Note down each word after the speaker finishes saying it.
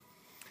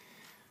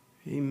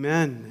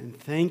Amen. And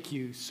thank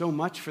you so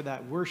much for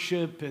that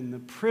worship and the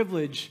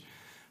privilege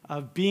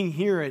of being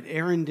here at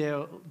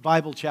Arendale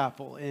Bible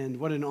Chapel. And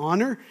what an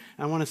honor.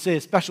 I want to say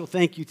a special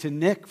thank you to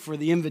Nick for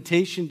the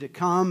invitation to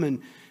come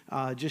and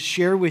just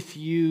share with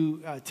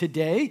you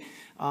today.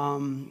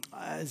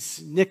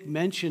 As Nick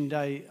mentioned,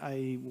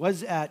 I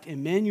was at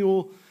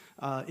Emmanuel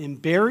in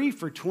Barrie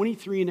for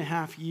 23 and a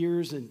half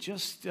years. And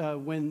just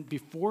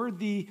before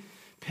the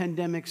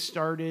pandemic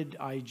started,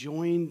 I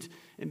joined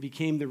and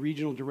became the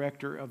regional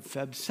director of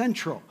Feb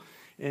Central.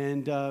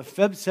 And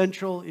Feb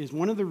Central is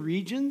one of the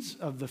regions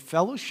of the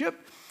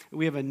fellowship.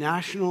 We have a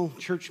national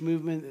church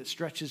movement that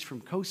stretches from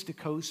coast to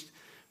coast,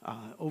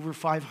 over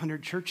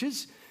 500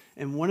 churches.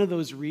 And one of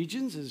those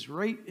regions is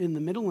right in the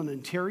middle in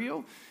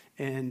Ontario.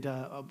 And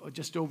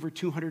just over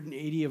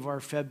 280 of our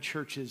Feb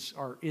churches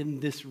are in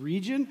this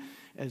region,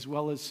 as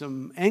well as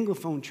some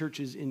Anglophone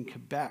churches in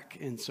Quebec.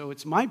 And so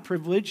it's my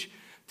privilege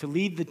to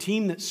lead the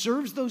team that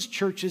serves those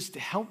churches to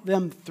help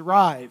them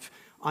thrive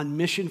on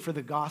mission for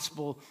the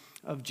gospel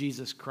of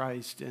Jesus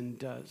Christ.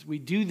 And we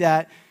do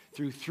that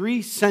through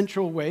three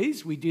central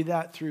ways. We do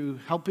that through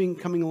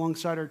coming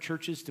alongside our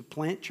churches to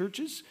plant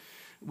churches.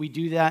 We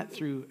do that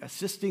through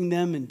assisting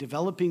them in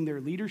developing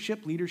their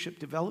leadership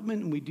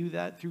development, and we do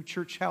that through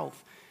church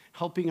health,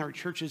 helping our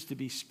churches to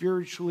be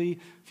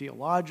spiritually,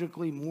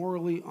 theologically,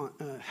 morally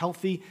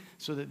healthy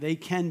so that they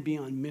can be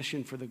on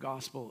mission for the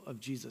gospel of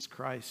Jesus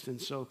Christ.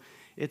 And so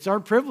it's our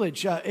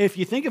privilege. If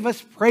you think of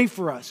us, pray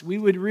for us. We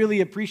would really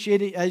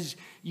appreciate it. As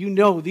you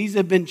know, these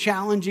have been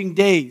challenging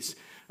days.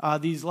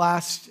 These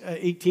last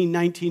 18,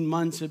 19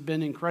 months have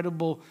been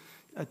incredible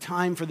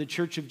time for the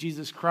Church of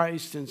Jesus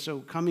Christ. And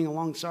so coming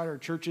alongside our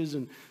churches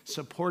and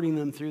supporting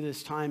them through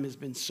this time has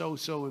been so,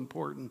 so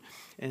important.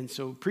 And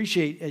so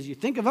appreciate, as you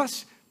think of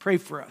us, pray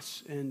for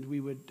us. And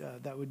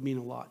that would mean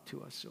a lot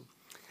to us. So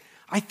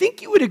I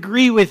think you would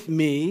agree with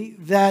me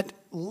that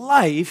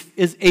life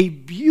is a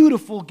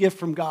beautiful gift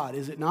from God,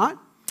 is it not?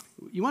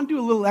 You want to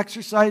do a little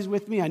exercise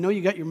with me? I know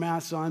you got your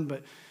masks on,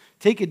 but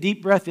take a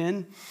deep breath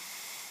in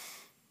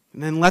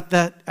and then let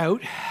that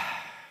out.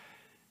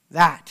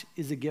 That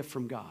is a gift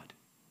from God.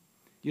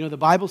 You know, the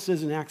Bible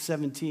says in Acts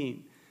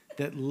 17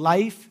 that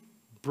life,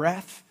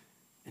 breath,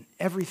 and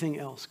everything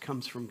else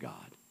comes from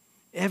God.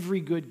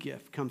 Every good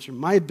gift comes from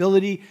my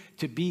ability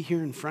to be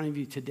here in front of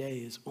you today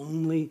is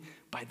only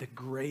by the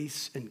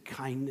grace and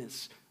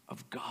kindness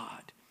of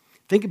God.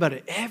 Think about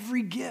it.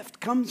 Every gift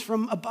comes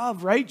from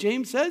above, right?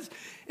 James says.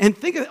 And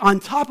think of it, on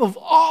top of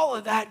all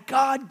of that,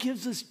 God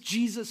gives us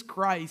Jesus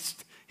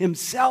Christ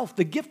himself,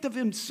 the gift of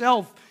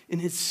himself in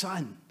his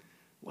Son.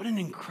 What an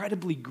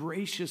incredibly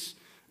gracious,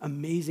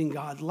 amazing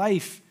God.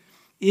 Life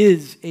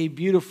is a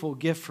beautiful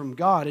gift from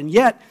God. And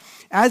yet,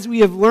 as we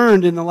have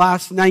learned in the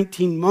last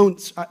 19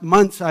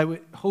 months, I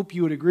would hope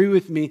you would agree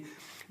with me,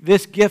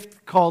 this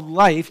gift called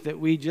life that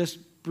we just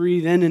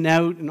breathe in and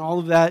out and all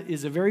of that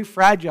is a very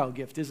fragile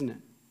gift, isn't it?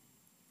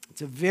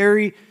 It's a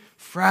very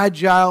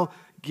fragile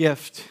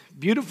gift.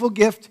 Beautiful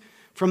gift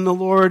from the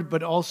Lord,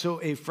 but also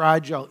a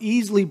fragile,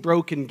 easily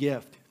broken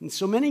gift. And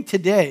so many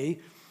today,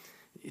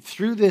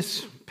 through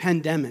this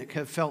pandemic,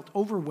 have felt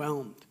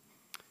overwhelmed,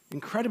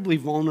 incredibly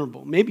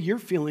vulnerable. Maybe you're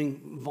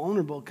feeling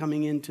vulnerable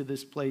coming into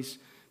this place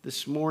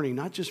this morning,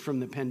 not just from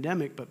the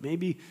pandemic, but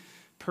maybe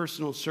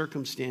personal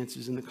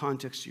circumstances in the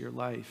context of your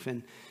life.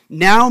 And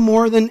now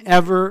more than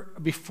ever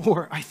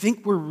before, I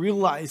think we're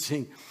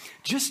realizing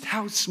just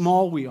how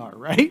small we are,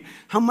 right?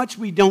 How much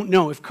we don't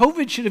know. If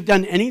COVID should have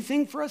done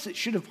anything for us, it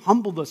should have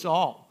humbled us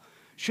all.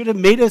 Should have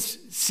made us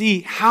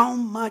see how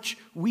much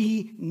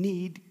we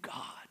need God,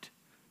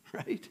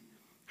 right?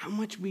 How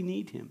much we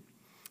need him.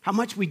 How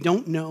much we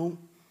don't know.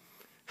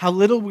 How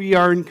little we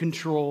are in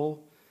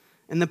control.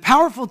 And the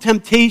powerful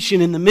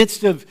temptation in the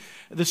midst of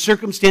the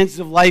circumstances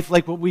of life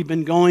like what we've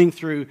been going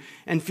through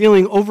and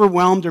feeling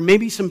overwhelmed, or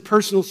maybe some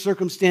personal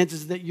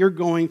circumstances that you're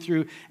going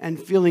through and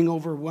feeling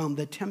overwhelmed.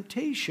 The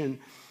temptation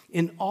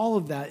in all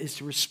of that is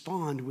to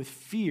respond with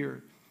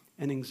fear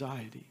and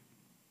anxiety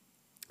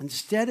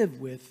instead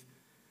of with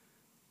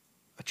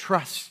a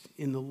trust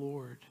in the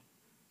Lord,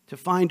 to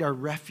find our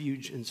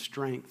refuge and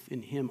strength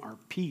in him, our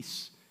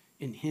peace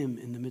in him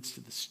in the midst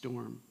of the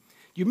storm.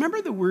 Do you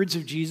remember the words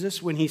of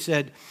Jesus when he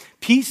said,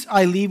 "Peace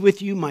I leave with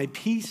you, my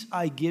peace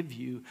I give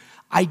you.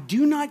 I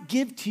do not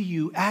give to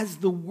you as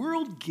the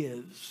world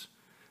gives.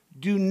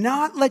 Do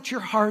not let your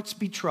hearts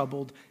be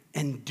troubled,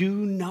 and do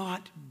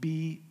not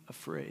be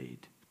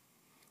afraid."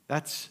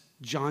 That's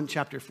John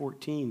chapter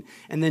 14.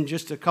 And then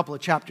just a couple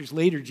of chapters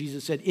later,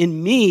 Jesus said,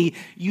 "In me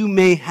you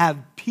may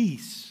have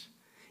peace.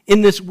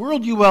 In this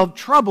world you will have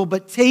trouble,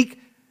 but take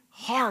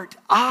heart.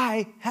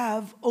 I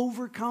have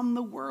overcome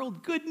the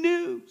world." Good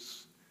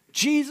news.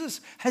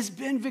 Jesus has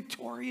been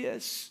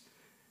victorious.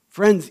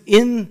 Friends,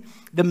 in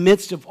the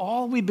midst of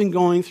all we've been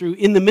going through,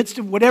 in the midst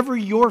of whatever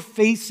you're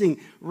facing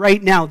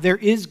right now, there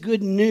is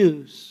good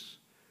news.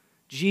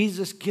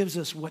 Jesus gives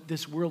us what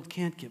this world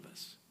can't give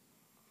us.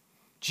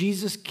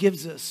 Jesus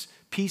gives us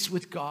peace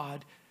with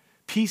God,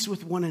 peace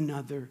with one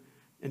another,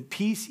 and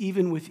peace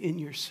even within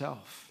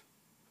yourself.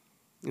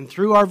 And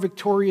through our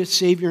victorious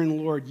Savior and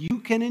Lord, you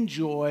can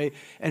enjoy,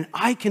 and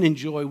I can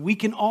enjoy, we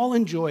can all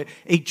enjoy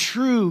a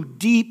true,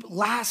 deep,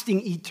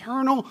 lasting,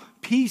 eternal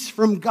peace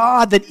from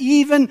God that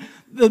even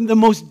the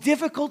most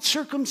difficult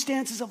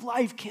circumstances of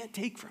life can't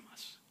take from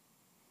us.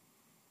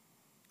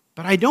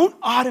 But I don't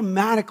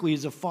automatically,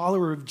 as a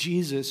follower of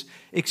Jesus,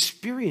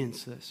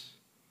 experience this.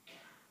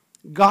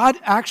 God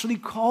actually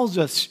calls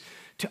us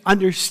to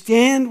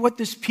understand what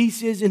this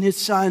peace is in his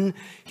Son.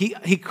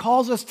 He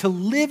calls us to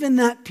live in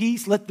that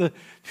peace, let the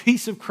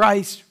peace of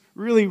Christ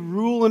really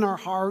rule in our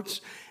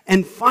hearts,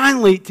 and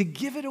finally to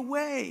give it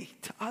away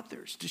to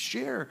others, to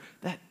share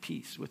that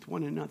peace with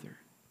one another.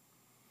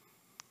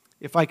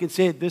 If I could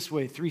say it this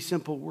way, 3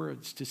 simple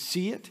words: to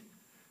see it,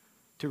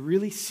 to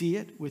really see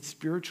it with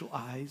spiritual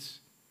eyes,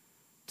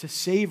 to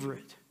savor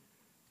it,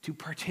 to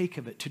partake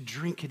of it, to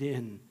drink it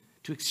in,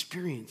 to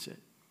experience it,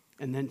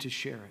 and then to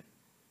share it.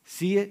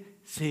 See it,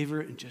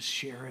 savor it, and just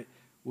share it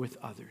with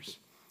others.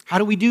 How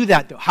do we do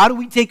that, though? How do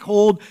we take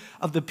hold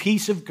of the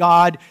peace of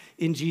God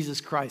in Jesus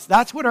Christ?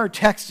 That's what our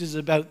text is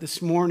about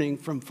this morning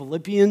from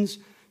Philippians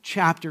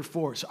chapter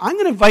 4. So I'm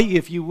going to invite you,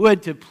 if you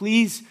would, to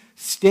please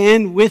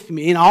stand with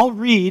me, and I'll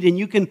read, and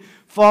you can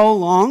follow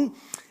along.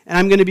 And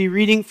I'm going to be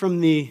reading from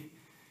the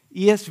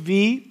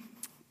ESV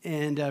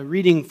and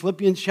reading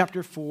Philippians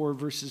chapter 4,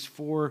 verses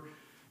 4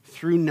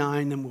 through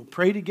 9. Then we'll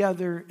pray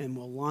together, and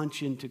we'll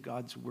launch into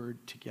God's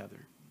word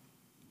together.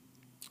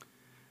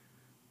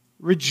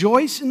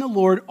 Rejoice in the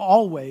Lord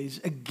always.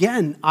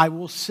 Again, I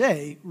will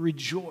say,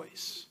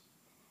 rejoice.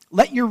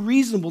 Let your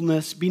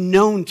reasonableness be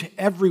known to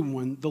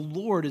everyone. The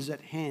Lord is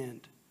at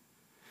hand.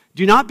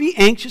 Do not be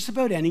anxious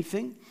about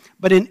anything,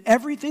 but in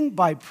everything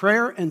by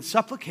prayer and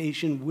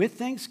supplication with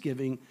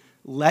thanksgiving,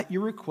 let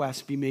your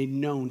requests be made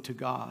known to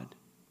God.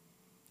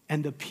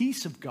 And the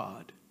peace of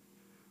God,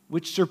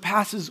 which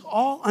surpasses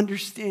all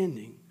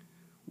understanding,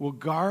 will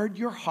guard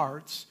your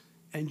hearts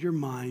and your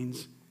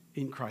minds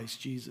in Christ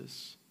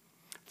Jesus.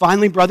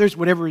 Finally, brothers,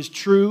 whatever is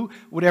true,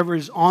 whatever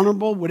is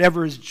honorable,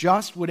 whatever is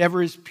just,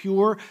 whatever is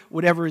pure,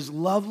 whatever is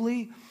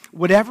lovely,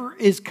 whatever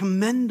is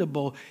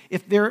commendable,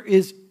 if there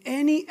is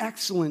any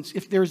excellence,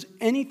 if there's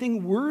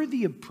anything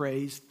worthy of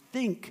praise,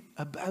 think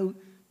about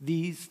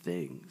these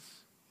things.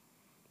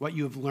 What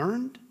you have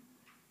learned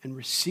and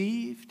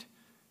received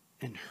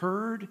and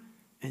heard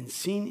and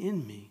seen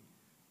in me,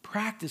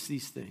 practice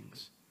these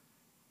things,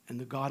 and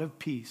the God of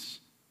peace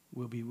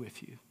will be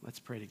with you. Let's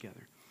pray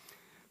together.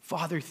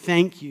 Father,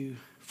 thank you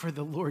for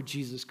the Lord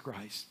Jesus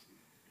Christ,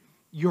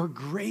 your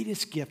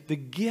greatest gift, the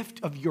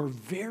gift of your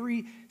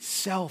very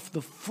self,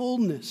 the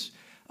fullness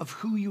of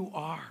who you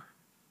are,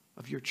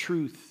 of your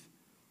truth,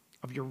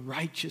 of your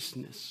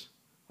righteousness,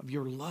 of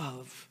your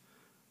love,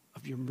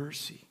 of your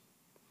mercy.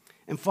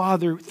 And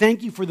Father,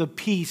 thank you for the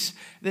peace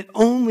that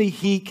only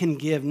He can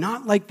give,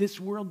 not like this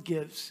world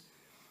gives,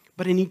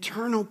 but an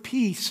eternal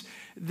peace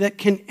that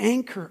can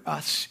anchor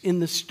us in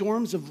the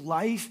storms of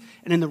life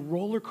and in the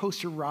roller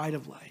coaster ride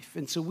of life.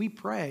 And so we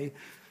pray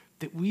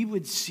that we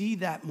would see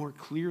that more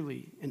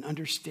clearly and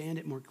understand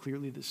it more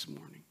clearly this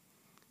morning.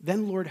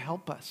 Then, Lord,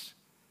 help us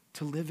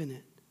to live in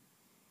it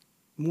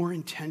more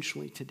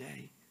intentionally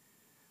today.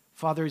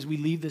 Father, as we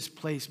leave this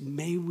place,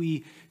 may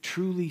we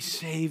truly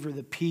savor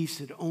the peace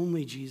that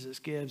only Jesus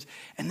gives.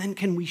 And then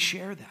can we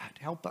share that?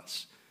 Help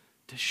us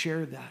to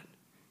share that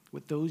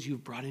with those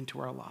you've brought into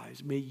our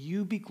lives. May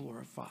you be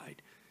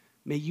glorified.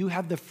 May you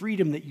have the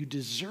freedom that you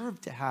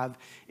deserve to have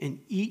in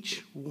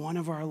each one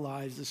of our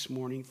lives this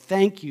morning.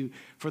 Thank you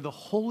for the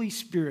Holy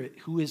Spirit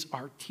who is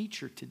our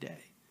teacher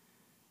today.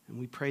 And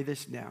we pray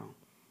this now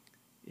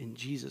in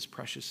Jesus'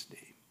 precious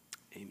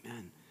name.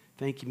 Amen.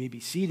 Thank you. You may be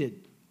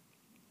seated.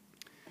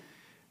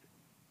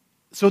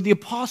 So the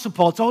Apostle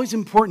Paul, it's always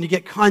important to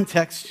get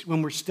context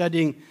when we're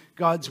studying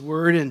God's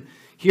Word. And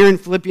here in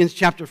Philippians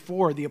chapter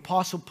 4, the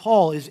Apostle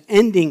Paul is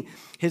ending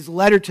his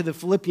letter to the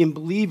Philippian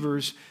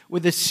believers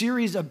with a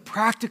series of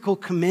practical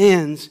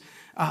commands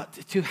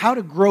to how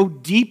to grow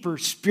deeper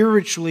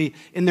spiritually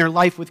in their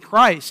life with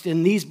Christ.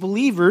 And these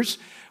believers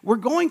were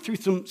going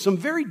through some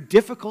very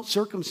difficult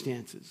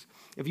circumstances.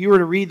 If you were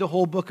to read the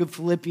whole book of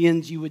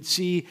Philippians, you would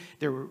see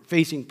they were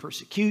facing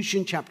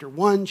persecution. Chapter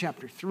 1,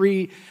 chapter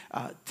 3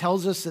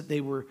 tells us that they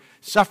were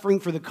suffering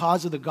for the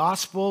cause of the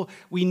gospel.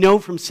 We know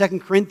from 2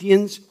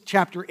 Corinthians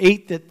chapter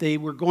 8 that they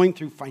were going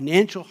through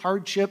financial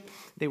hardship.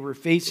 They were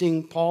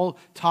facing, Paul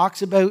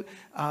talks about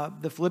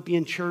the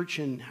Philippian church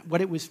and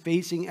what it was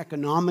facing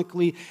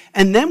economically.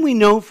 And then we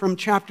know from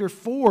chapter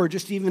 4,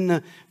 just even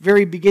the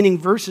very beginning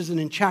verses, and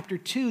in chapter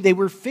 2, they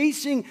were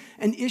facing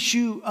an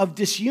issue of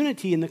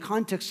disunity in the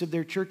context of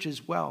their church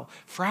as well,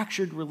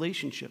 fractured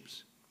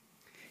relationships.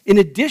 In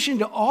addition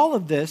to all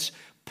of this,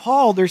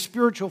 Paul, their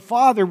spiritual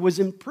father, was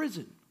in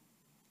prison.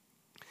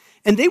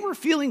 And they were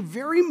feeling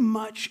very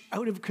much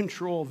out of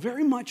control,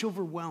 very much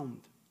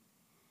overwhelmed.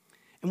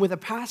 And with a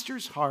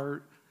pastor's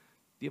heart,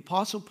 the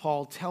Apostle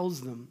Paul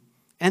tells them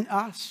and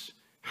us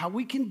how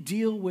we can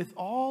deal with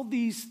all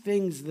these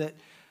things that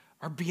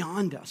are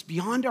beyond us,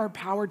 beyond our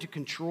power to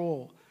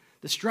control,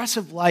 the stress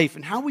of life,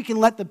 and how we can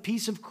let the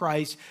peace of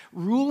Christ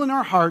rule in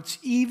our hearts,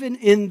 even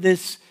in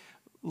this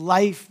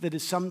life that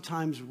is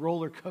sometimes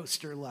roller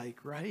coaster-like,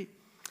 right?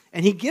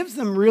 And he gives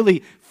them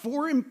really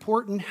 4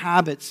 important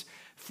habits,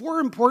 4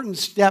 important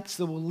steps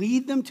that will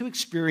lead them to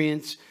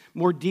experience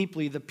more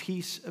deeply the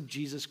peace of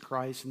Jesus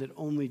Christ and that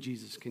only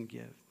Jesus can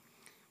give.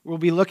 We'll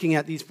be looking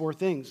at these 4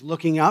 things: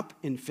 looking up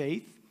in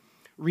faith,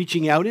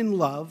 reaching out in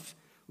love,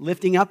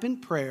 lifting up in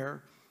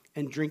prayer,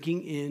 and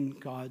drinking in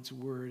God's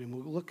word. And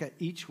we'll look at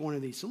each one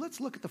of these. So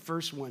let's look at the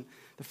first one.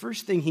 The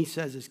first thing he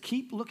says is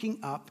keep looking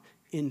up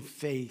in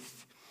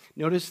faith.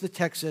 Notice the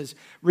text says,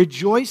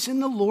 rejoice in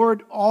the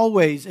Lord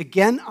always.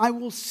 Again, I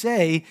will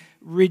say,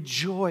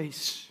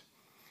 rejoice.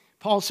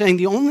 Paul's saying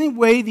the only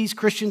way these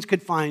Christians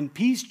could find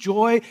peace,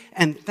 joy,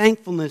 and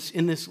thankfulness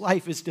in this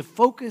life is to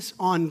focus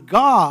on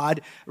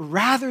God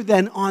rather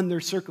than on their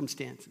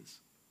circumstances.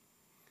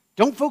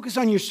 Don't focus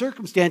on your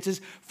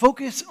circumstances.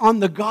 Focus on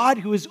the God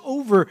who is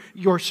over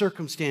your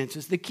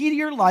circumstances. The key to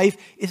your life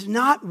is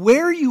not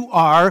where you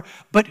are,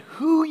 but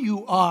who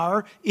you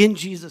are in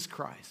Jesus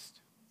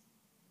Christ.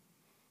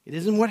 It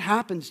isn't what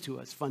happens to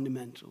us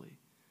fundamentally,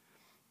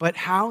 but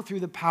how through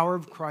the power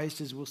of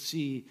Christ, as we'll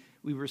see,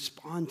 we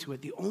respond to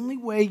it. The only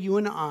way you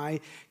and I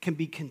can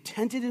be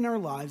contented in our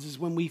lives is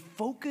when we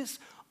focus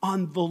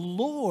on the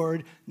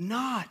Lord,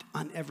 not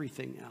on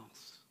everything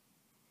else.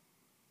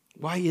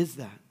 Why is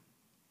that?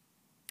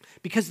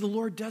 Because the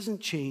Lord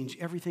doesn't change,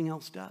 everything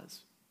else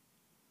does.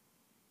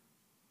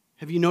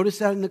 Have you noticed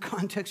that in the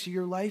context of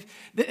your life?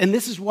 And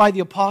this is why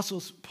the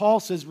Apostle Paul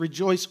says,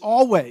 rejoice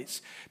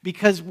always.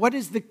 Because what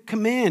is the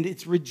command?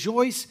 It's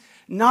rejoice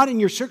not in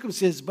your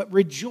circumstances, but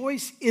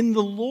rejoice in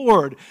the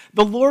Lord.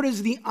 The Lord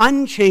is the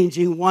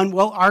unchanging one,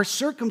 while our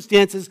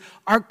circumstances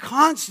are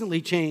constantly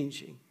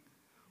changing.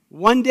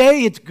 One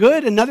day it's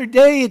good, another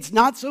day it's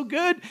not so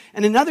good,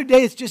 and another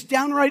day it's just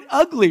downright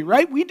ugly,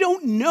 right? We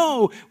don't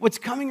know what's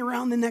coming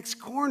around the next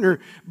corner,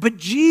 but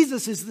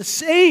Jesus is the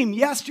same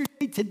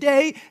yesterday,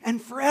 today,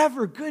 and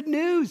forever. Good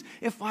news.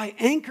 If I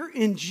anchor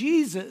in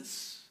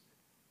Jesus,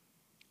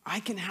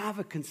 I can have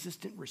a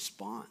consistent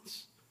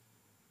response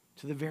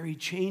to the very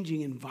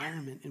changing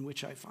environment in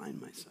which I find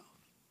myself.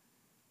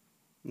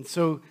 And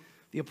so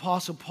the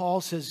Apostle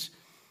Paul says,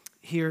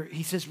 here,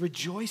 he says,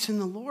 rejoice in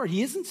the Lord.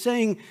 He isn't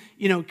saying,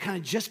 kind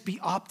of just be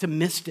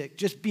optimistic,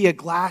 just be a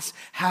glass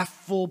half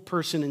full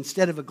person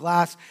instead of a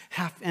glass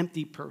half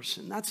empty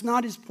person. That's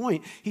not his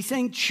point. He's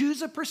saying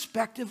choose a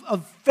perspective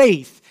of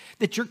faith,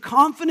 that your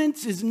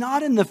confidence is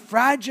not in the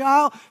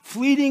fragile,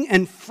 fleeting,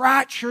 and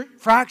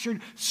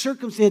fractured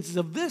circumstances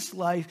of this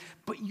life,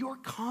 but your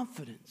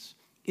confidence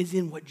is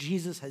in what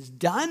Jesus has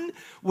done,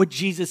 what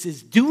Jesus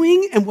is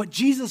doing, and what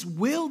Jesus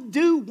will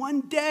do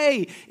one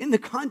day in the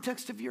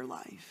context of your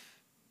life.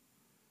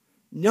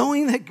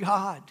 Knowing that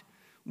God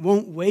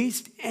won't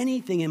waste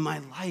anything in my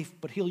life,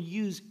 but he'll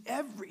use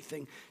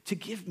everything to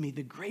give me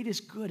the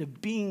greatest good of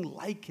being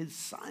like his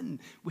Son,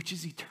 which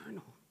is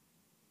eternal.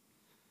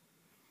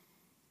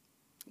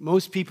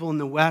 Most people in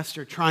the West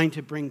are trying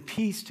to bring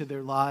peace to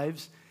their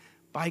lives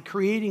by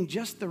creating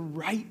just the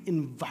right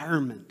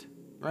environment,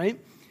 right?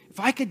 If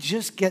I could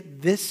just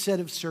get this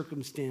set of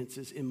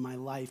circumstances in my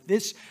life,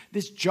 this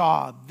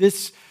job,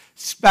 this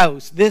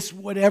spouse, this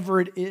whatever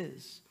it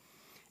is.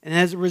 And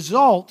as a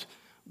result,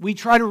 we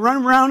try to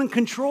run around and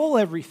control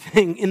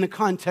everything in the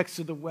context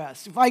of the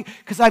West.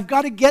 Because I've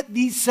got to get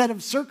these set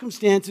of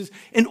circumstances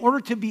in order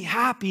to be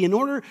happy, in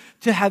order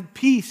to have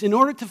peace, in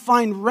order to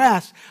find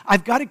rest.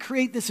 I've got to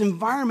create this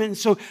environment. And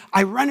so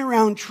I run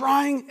around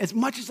trying as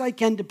much as I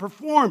can to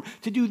perform,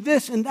 to do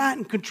this and that,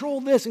 and control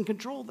this and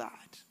control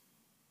that.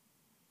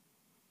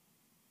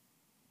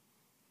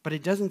 But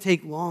it doesn't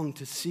take long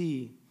to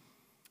see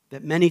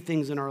that many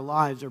things in our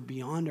lives are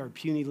beyond our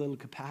puny little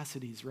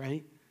capacities,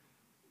 right?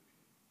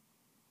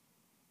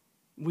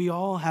 We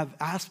all have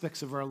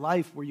aspects of our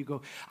life where you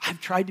go, I've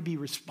tried to be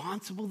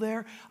responsible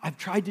there. I've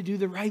tried to do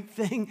the right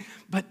thing,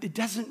 but it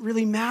doesn't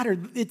really matter.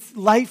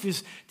 Life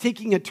is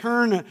taking a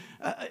turn.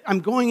 I'm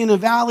going in a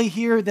valley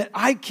here that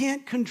I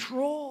can't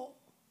control.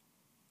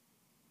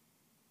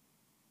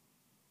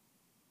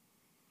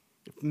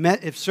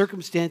 If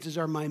circumstances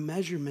are my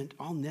measurement,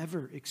 I'll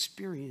never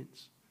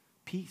experience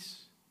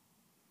peace.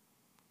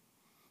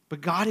 But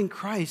God in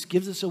Christ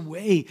gives us a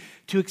way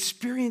to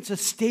experience a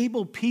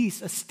stable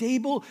peace, a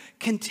stable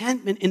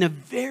contentment in a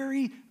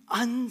very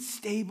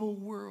unstable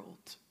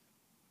world.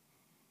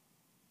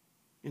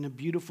 In a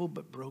beautiful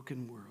but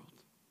broken world.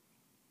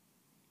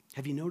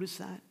 Have you noticed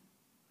that?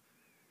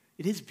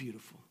 It is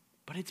beautiful,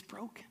 but it's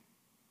broken.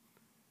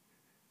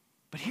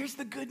 But here's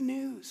the good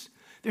news.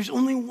 There's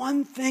only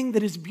one thing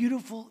that is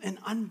beautiful and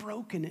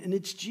unbroken, and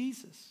it's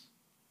Jesus.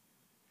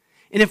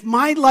 And if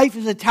my life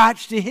is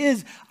attached to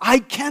his, I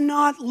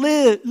cannot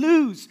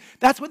lose.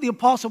 That's what the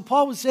Apostle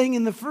Paul was saying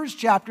in the first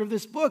chapter of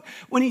this book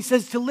when he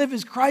says to live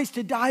is Christ,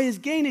 to die is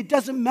gain. It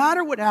doesn't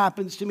matter what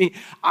happens to me.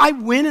 I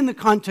win in the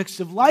context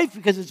of life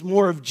because it's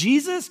more of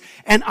Jesus.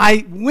 And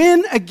I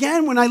win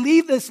again when I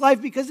leave this life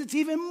because it's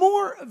even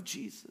more of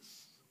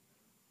Jesus.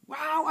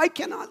 Wow, I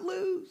cannot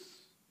lose.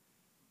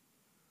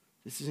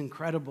 This is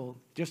incredible.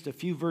 Just a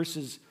few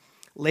verses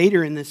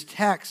later in this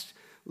text,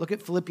 look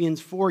at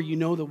Philippians 4. You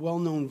know the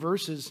well-known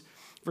verses,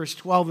 verse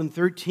 12 and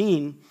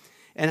 13.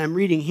 And I'm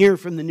reading here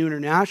from the New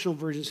International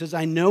Version. It says,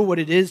 I know what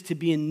it is to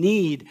be in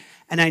need,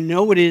 and I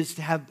know what it is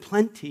to have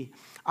plenty.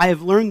 I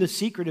have learned the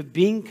secret of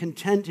being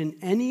content in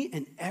any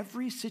and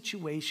every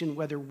situation,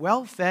 whether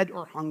well-fed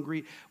or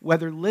hungry,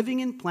 whether living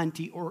in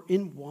plenty or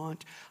in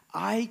want.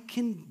 I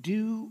can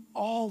do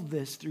all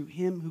this through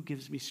him who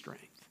gives me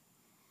strength.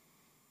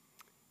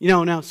 You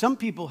know, now some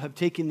people have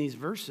taken these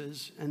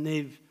verses and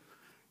they've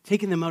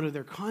taken them out of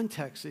their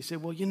context. They say,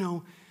 well, you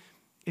know,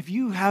 if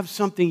you have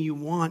something you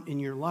want in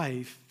your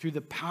life, through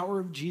the power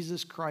of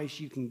Jesus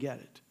Christ, you can get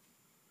it.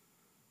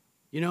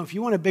 You know, if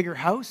you want a bigger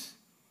house,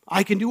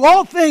 I can do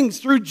all things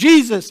through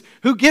Jesus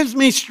who gives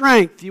me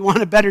strength. You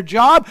want a better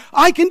job?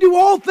 I can do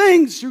all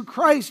things through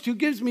Christ who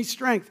gives me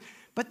strength.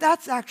 But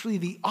that's actually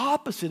the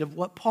opposite of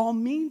what Paul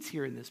means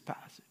here in this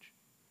passage.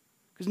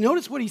 Because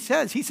notice what he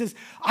says. He says,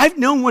 I've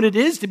known what it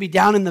is to be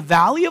down in the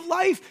valley of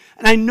life,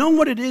 and I know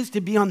what it is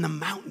to be on the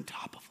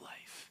mountaintop of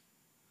life.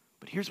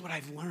 But here's what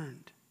I've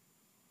learned.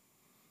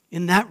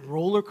 In that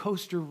roller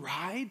coaster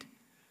ride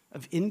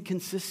of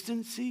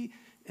inconsistency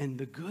and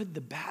the good,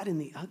 the bad,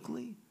 and the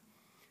ugly,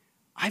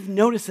 I've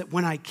noticed that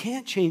when I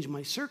can't change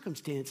my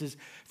circumstances,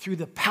 through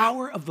the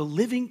power of the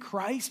living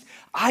Christ,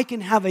 I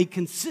can have a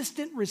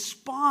consistent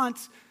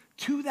response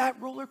to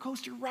that roller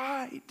coaster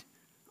ride.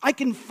 I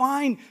can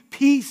find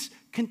peace,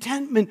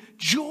 contentment,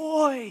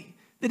 joy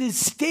that is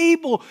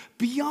stable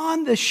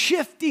beyond the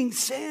shifting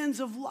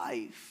sands of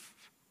life.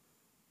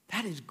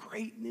 That is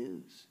great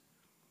news.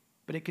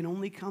 But it can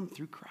only come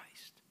through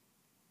Christ.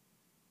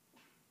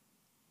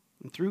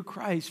 And through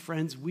Christ,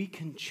 friends, we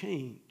can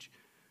change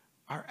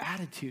our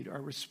attitude,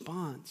 our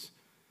response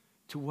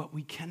to what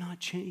we cannot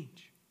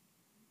change.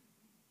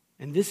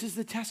 And this is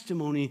the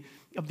testimony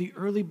of the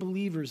early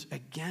believers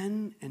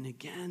again and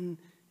again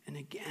and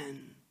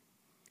again.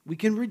 We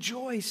can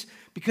rejoice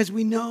because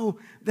we know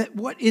that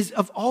what is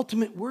of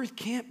ultimate worth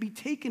can't be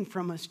taken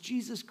from us,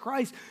 Jesus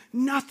Christ.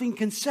 Nothing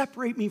can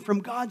separate me from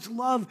God's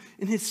love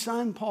in his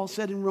Son, Paul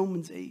said in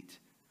Romans 8.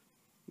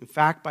 In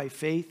fact, by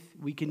faith,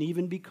 we can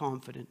even be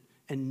confident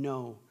and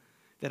know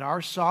that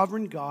our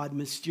sovereign God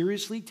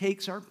mysteriously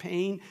takes our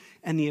pain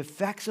and the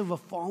effects of a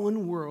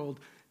fallen world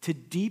to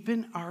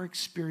deepen our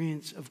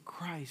experience of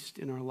Christ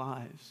in our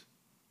lives.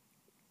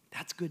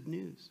 That's good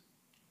news.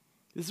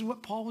 This is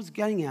what Paul was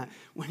getting at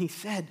when he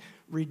said,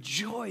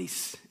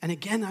 rejoice. And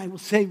again, I will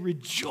say,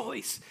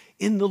 rejoice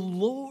in the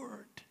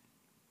Lord.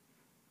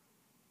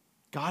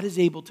 God is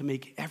able to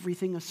make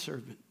everything a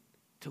servant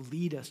to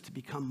lead us to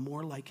become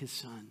more like his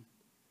Son.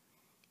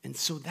 And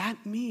so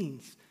that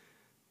means,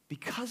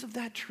 because of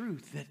that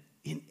truth, that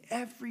in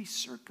every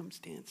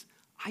circumstance,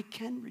 I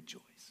can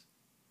rejoice.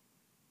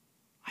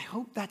 I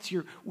hope that's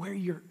where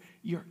your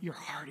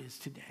heart is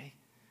today.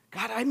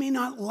 God, I may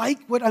not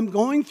like what I'm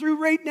going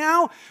through right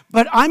now,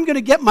 but I'm going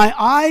to get my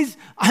eyes,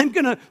 I'm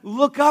going to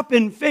look up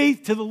in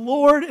faith to the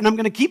Lord, and I'm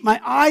going to keep my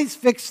eyes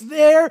fixed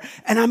there,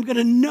 and I'm going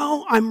to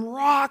know I'm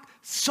rock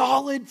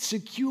solid,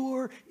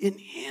 secure in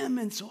him,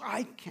 and so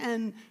I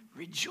can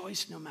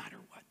rejoice no matter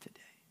what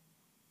today.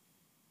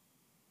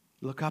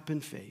 Look up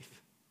in faith.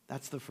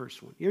 That's the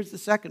first one. Here's the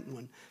second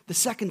one. The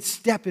second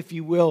step, if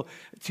you will,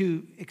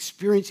 to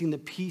experiencing the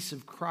peace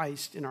of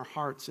Christ in our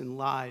hearts and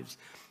lives.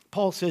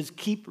 Paul says,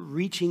 keep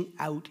reaching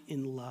out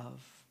in love.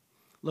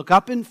 Look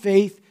up in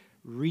faith,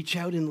 reach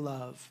out in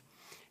love.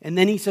 And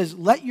then he says,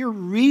 let your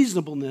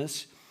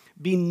reasonableness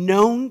be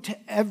known to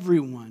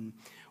everyone.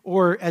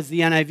 Or as the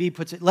NIV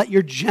puts it, let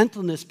your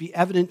gentleness be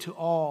evident to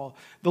all.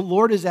 The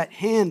Lord is at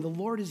hand. The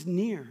Lord is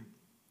near.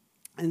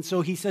 And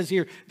so he says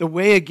here, the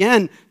way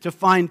again to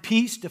find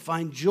peace, to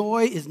find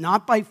joy, is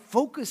not by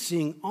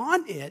focusing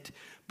on it,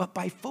 but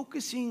by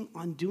focusing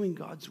on doing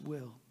God's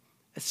will.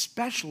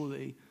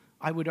 Especially,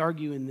 I would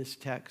argue in this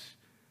text,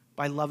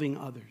 by loving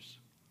others.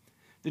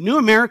 The New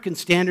American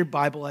Standard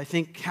Bible, I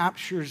think,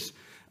 captures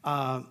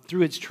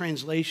through its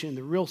translation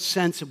the real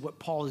sense of what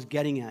Paul is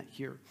getting at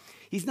here.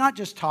 He's not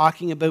just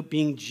talking about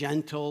being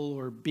gentle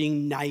or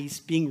being nice,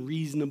 being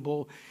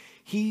reasonable.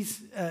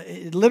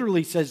 It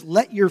literally says,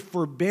 let your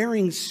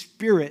forbearing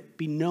spirit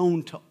be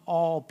known to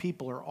all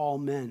people or all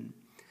men.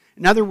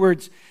 In other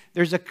words,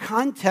 there's a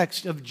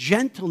context of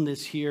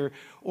gentleness here,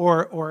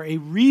 or a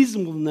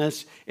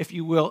reasonableness, if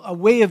you will, a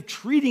way of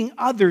treating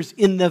others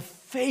in the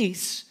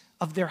face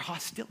of their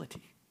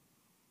hostility,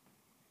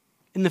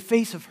 in the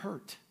face of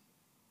hurt.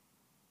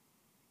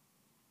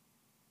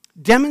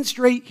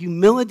 Demonstrate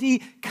humility,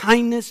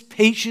 kindness,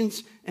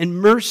 patience, and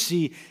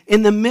mercy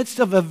in the midst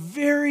of a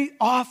very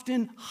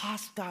often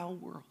hostile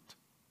world.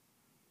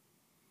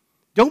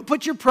 Don't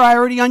put your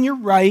priority on your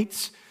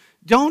rights.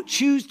 Don't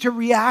choose to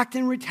react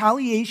in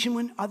retaliation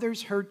when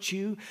others hurt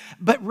you,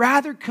 but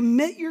rather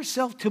commit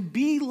yourself to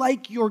be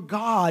like your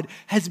God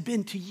has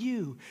been to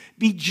you.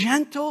 Be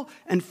gentle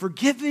and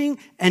forgiving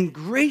and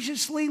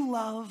graciously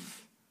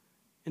love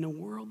in a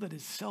world that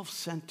is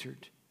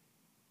self-centered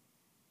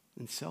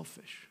and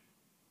selfish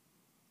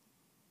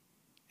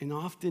and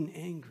often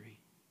angry.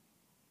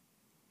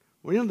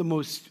 One of the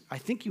most, I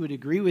think you would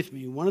agree with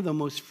me, one of the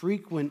most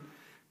frequent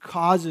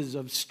causes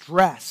of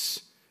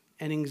stress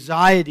and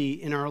anxiety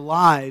in our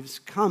lives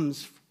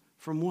comes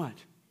from what?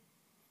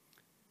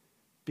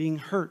 Being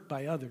hurt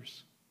by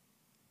others.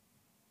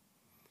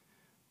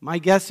 My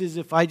guess is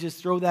if I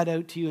just throw that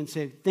out to you and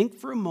say, think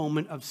for a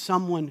moment of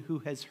someone who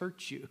has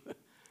hurt you.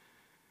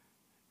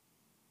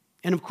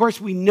 And of course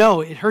we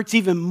know it hurts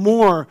even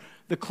more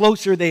the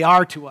closer they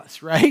are to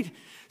us, right?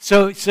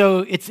 So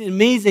it's an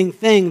amazing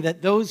thing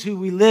that those who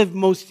we live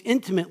most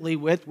intimately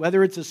with,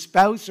 whether it's a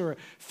spouse or a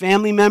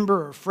family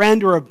member or a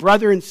friend or a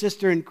brother and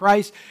sister in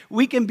Christ,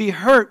 we can be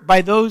hurt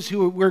by those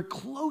who we're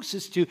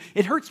closest to.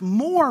 It hurts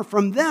more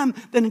from them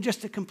than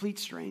just a complete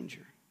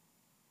stranger.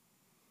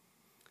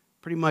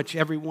 Pretty much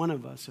every one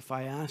of us, if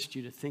I asked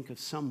you to think of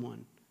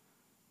someone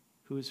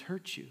who has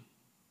hurt you,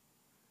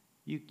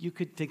 you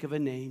could think of a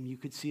name, you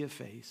could see a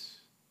face.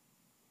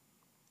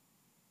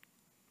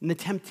 And the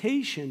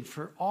temptation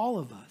for all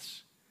of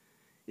us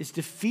is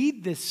to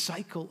feed this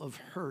cycle of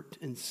hurt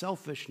and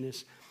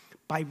selfishness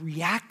by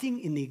reacting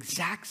in the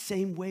exact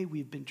same way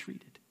we've been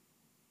treated.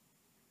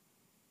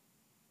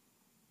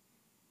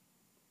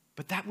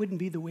 But that wouldn't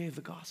be the way of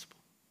the gospel.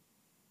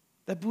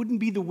 That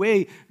wouldn't be the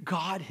way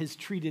God has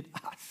treated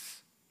us.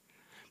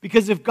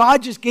 Because if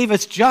God just gave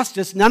us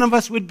justice, none of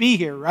us would be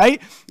here,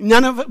 right?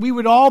 We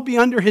would all be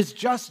under his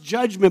just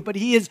judgment, but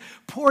he has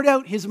poured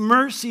out his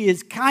mercy,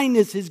 his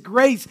kindness, his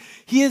grace.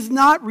 He has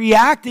not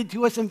reacted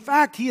to us. In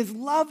fact, he has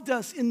loved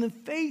us in the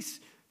face.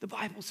 The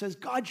Bible says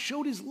God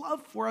showed his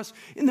love for us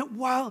in that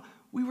while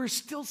we were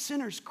still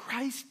sinners,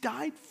 Christ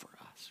died for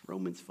us.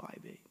 Romans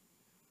 5:8.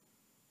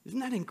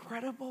 Isn't that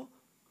incredible?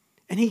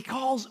 And he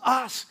calls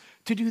us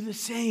to do the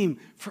same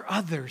for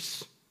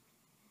others.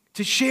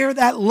 To share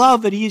that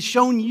love that he has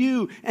shown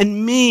you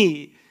and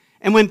me.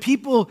 And when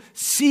people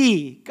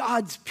see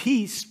God's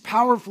peace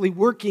powerfully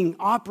working,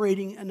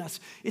 operating in us,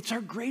 it's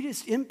our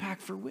greatest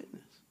impact for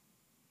witness.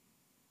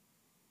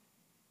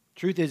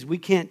 Truth is, we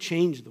can't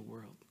change the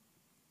world.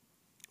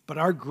 But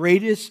our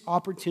greatest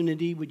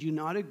opportunity, would you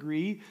not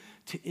agree,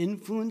 to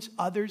influence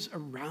others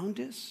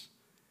around us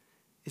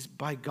is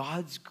by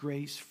God's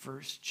grace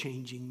first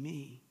changing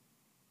me.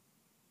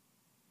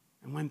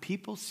 And when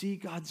people see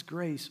God's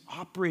grace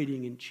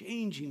operating and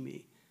changing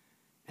me,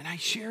 and I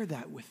share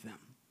that with them,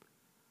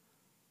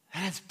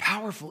 that has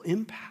powerful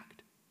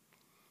impact.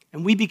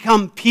 And we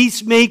become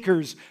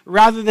peacemakers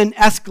rather than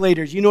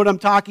escalators. You know what I'm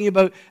talking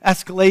about?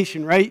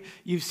 Escalation, right?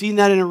 You've seen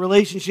that in a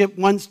relationship.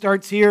 One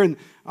starts here and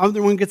the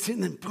other one gets in,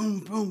 and then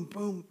boom, boom,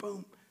 boom,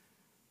 boom.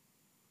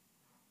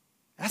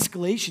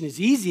 Escalation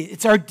is easy.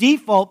 It's our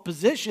default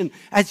position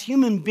as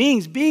human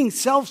beings, being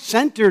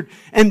self-centered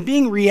and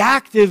being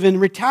reactive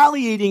and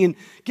retaliating and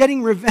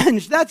getting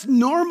revenge. That's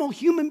normal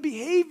human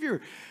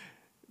behavior.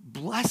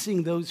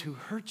 Blessing those who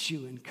hurt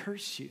you and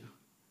curse you.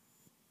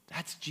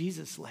 That's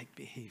Jesus-like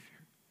behavior.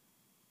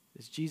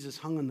 As Jesus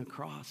hung on the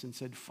cross and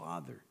said,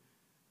 Father,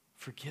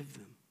 forgive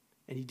them.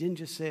 And he didn't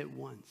just say it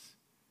once.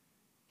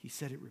 He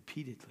said it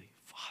repeatedly.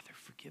 Father,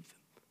 forgive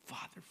them.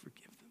 Father,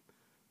 forgive them.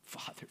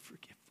 Father,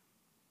 forgive them.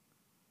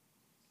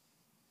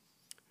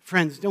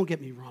 Friends, don't get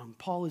me wrong.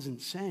 Paul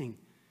isn't saying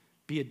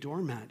be a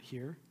doormat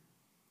here.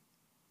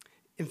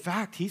 In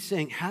fact, he's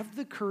saying have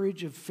the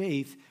courage of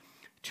faith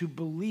to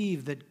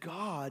believe that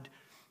God,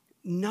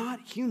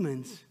 not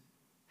humans,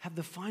 have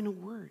the final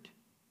word.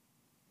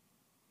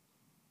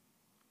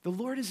 The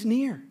Lord is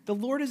near. The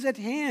Lord is at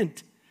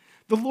hand.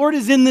 The Lord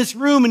is in this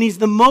room, and he's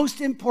the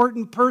most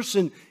important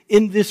person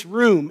in this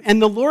room.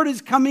 And the Lord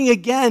is coming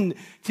again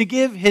to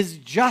give his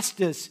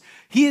justice.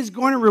 He is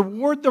going to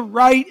reward the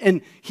right,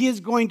 and he is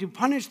going to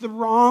punish the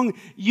wrong.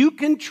 You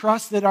can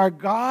trust that our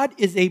God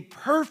is a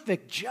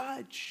perfect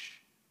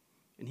judge,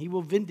 and he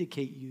will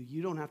vindicate you.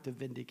 You don't have to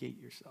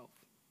vindicate yourself.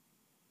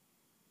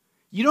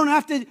 You don't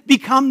have to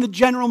become the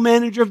general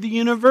manager of the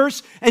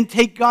universe and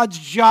take God's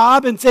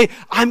job and say,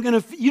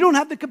 you don't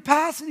have the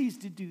capacities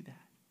to do that.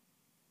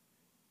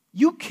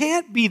 You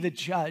can't be the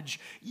judge.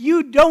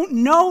 You don't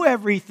know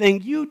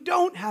everything. You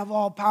don't have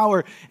all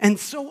power. And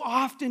so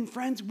often,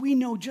 friends, we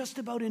know just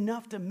about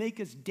enough to make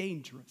us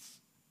dangerous.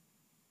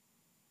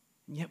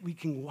 And yet we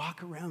can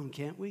walk around,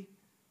 can't we?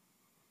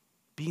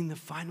 Being the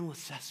final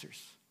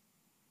assessors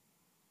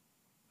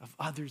of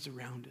others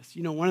around us.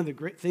 You know, one of the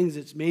great things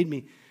that's made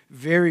me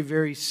very,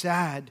 very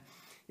sad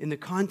in the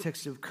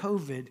context of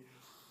COVID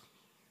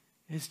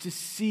is to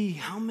see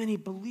how many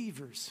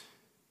believers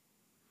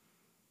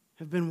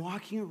have been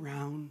walking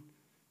around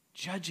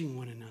judging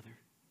one another,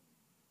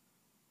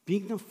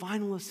 being the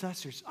final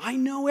assessors. I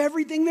know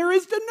everything there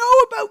is to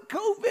know about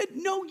COVID.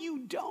 No, you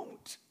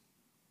don't.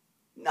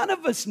 None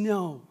of us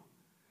know.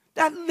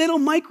 That little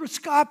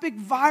microscopic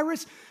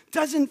virus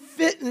doesn't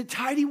fit in a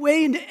tidy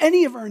way into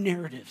any of our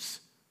narratives.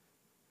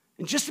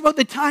 And just about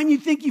the time you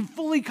think you've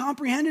fully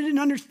comprehended and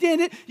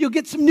understand it, you'll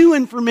get some new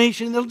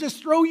information. They'll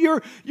just throw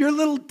your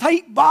little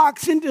tight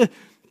box into,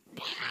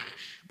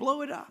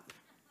 blow it up.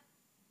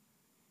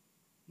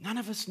 None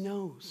of us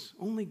knows.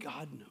 Only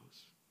God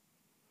knows.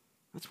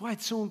 That's why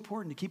it's so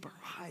important to keep our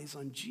eyes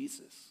on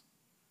Jesus.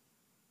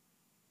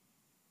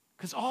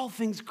 Because all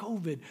things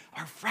COVID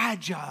are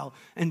fragile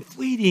and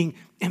fleeting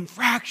and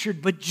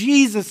fractured, but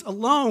Jesus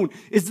alone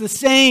is the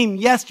same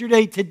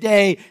yesterday,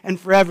 today, and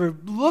forever.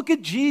 Look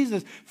at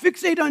Jesus.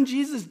 Fixate on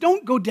Jesus.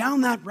 Don't go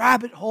down that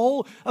rabbit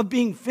hole of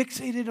being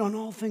fixated on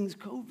all things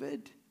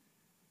COVID.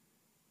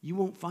 You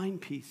won't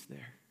find peace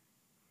there.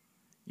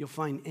 You'll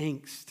find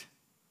angst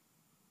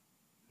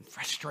and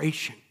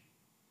frustration.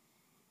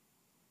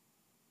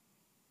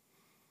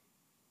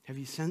 Have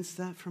you sensed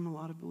that from a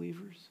lot of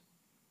believers?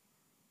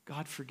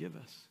 God, forgive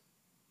us.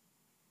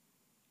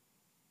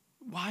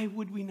 Why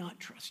would we not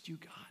trust you,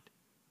 God?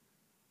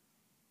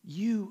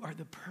 You are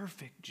the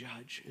perfect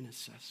judge and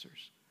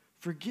assessors.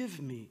 Forgive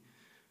me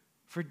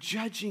for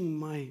judging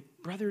my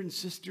brother and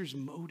sister's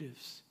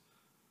motives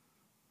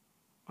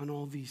on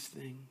all these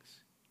things.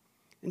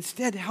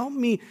 Instead, help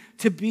me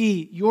to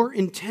be your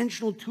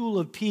intentional tool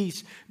of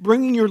peace,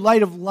 bringing your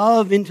light of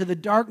love into the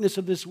darkness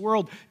of this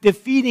world,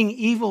 defeating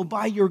evil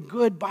by your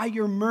good, by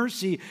your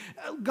mercy.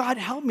 God,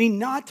 help me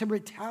not to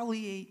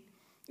retaliate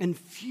and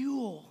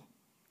fuel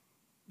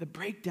the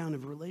breakdown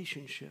of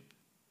relationship,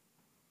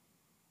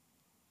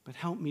 but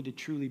help me to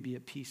truly be a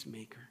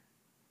peacemaker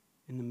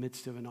in the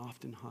midst of an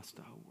often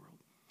hostile world.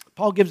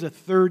 Paul gives a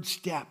third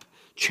step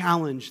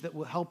challenge that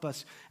will help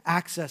us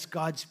access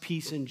God's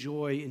peace and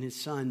joy in his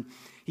Son.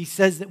 He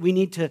says that we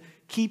need to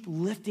keep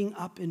lifting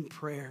up in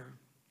prayer.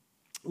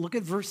 Look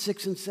at verse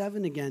 6 and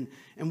 7 again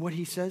and what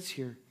he says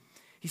here.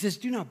 He says,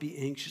 do not be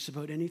anxious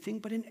about anything,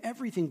 but in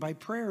everything by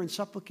prayer and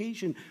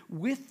supplication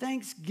with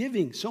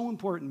thanksgiving. So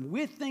important.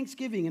 With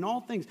thanksgiving in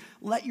all things,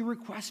 let your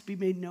requests be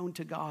made known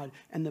to God,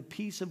 and the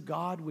peace of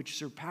God, which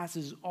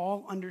surpasses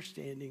all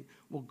understanding,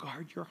 will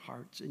guard your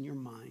hearts and your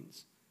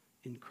minds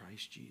in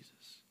Christ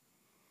Jesus.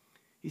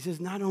 He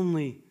says, not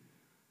only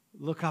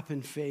look up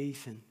in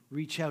faith and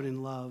reach out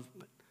in love,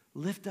 but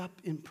lift up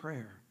in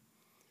prayer.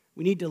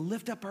 We need to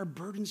lift up our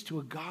burdens to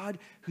a God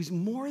who's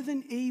more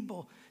than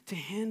able to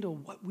handle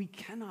what we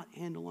cannot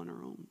handle on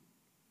our own.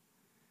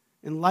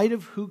 In light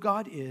of who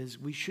God is,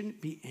 we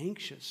shouldn't be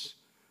anxious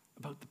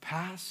about the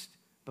past,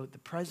 about the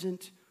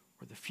present,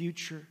 or the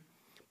future.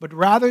 But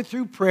rather,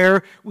 through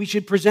prayer, we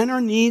should present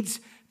our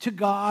needs to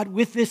God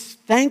with this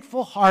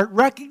thankful heart,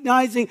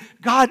 recognizing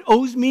God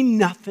owes me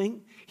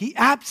nothing. He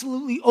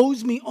absolutely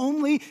owes me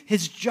only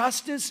his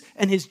justice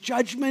and his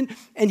judgment,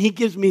 and he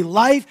gives me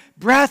life,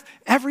 breath,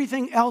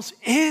 everything else,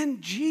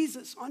 and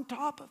Jesus on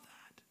top of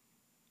that.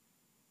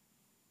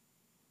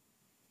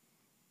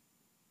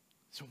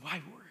 So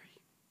why worry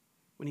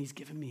when he's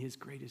given me his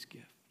greatest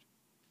gift?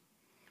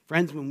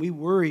 Friends, when we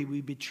worry,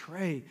 we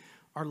betray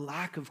our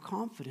lack of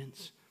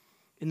confidence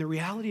in the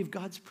reality of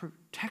God's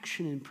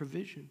protection and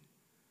provision.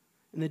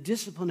 And the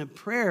discipline of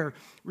prayer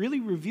really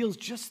reveals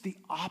just the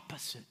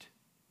opposite.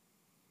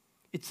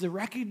 It's the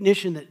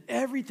recognition that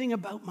everything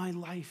about my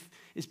life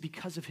is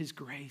because of his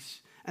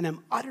grace, and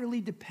I'm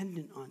utterly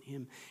dependent on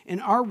him. In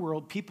our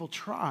world, people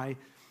try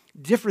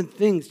different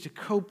things to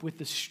cope with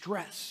the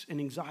stress and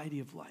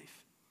anxiety of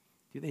life.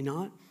 Do they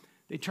not?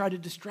 They try to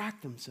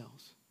distract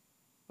themselves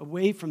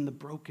away from the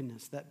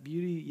brokenness, that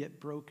beauty yet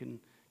broken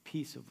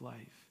piece of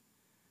life.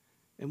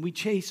 And we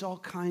chase all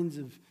kinds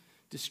of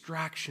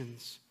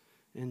distractions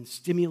and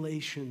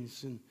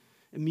stimulations and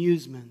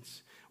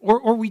amusements.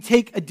 Or we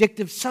take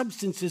addictive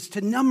substances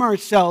to numb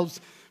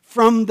ourselves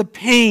from the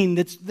pain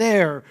that's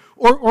there.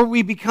 Or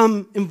we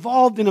become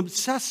involved in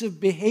obsessive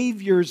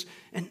behaviors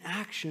and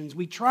actions.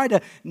 We try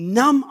to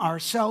numb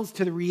ourselves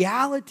to the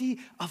reality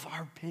of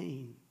our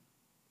pain.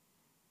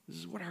 This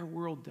is what our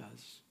world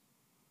does.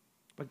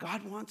 But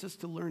God wants us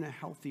to learn a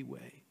healthy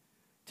way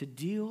to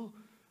deal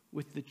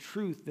with the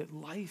truth that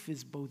life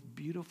is both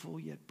beautiful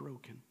yet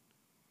broken.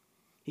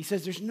 He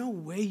says there's no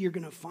way you're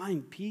going to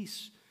find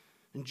peace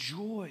and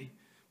joy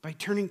by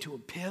turning to a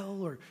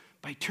pill or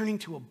by turning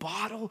to a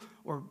bottle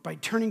or by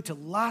turning to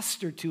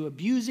lust or to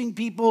abusing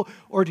people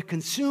or to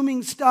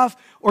consuming stuff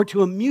or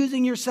to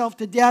amusing yourself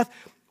to death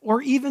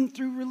or even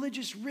through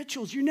religious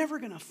rituals. You're never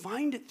going to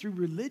find it through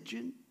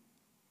religion.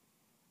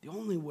 The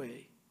only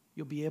way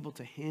you'll be able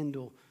to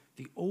handle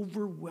the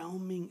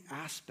overwhelming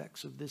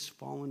aspects of this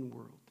fallen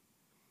world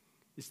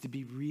is to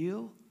be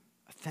real,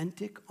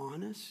 authentic,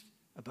 honest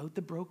about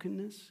the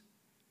brokenness,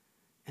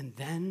 and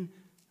then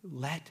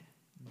let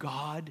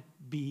God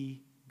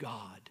be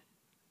God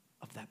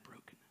of that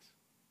brokenness.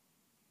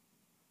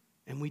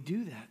 And we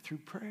do that through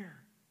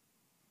prayer.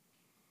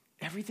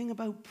 Everything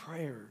about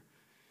prayer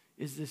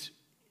is this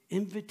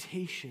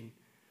invitation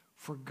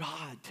for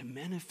God to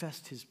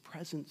manifest his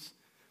presence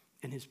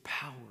and his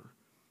power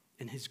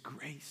and his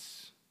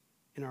grace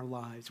in our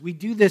lives. We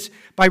do this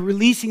by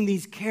releasing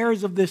these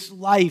cares of this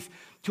life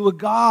to a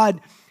God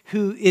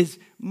who is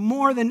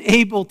more than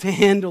able to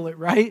handle it,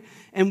 right?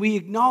 And we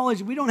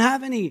acknowledge we don't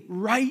have any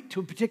right to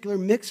a particular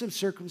mix of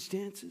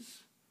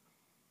circumstances.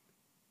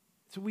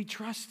 So we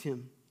trust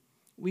him.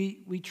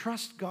 We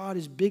trust God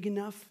is big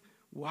enough,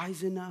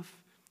 wise enough,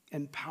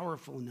 and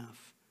powerful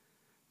enough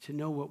to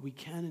know what we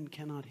can and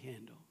cannot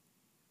handle.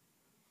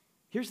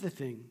 Here's the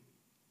thing.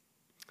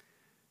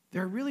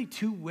 There are really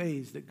two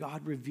ways that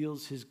God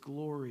reveals his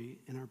glory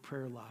in our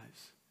prayer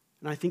lives.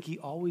 And I think he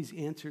always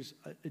answers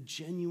a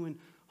genuine,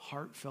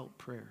 heartfelt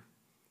prayer.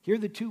 Here are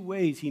the two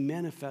ways he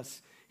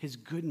manifests his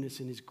goodness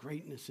and his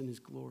greatness and his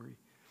glory.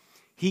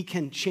 He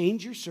can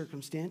change your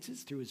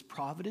circumstances through his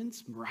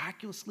providence,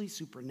 miraculously,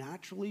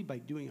 supernaturally, by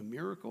doing a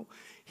miracle.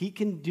 He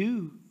can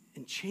do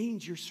and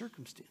change your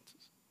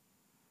circumstances.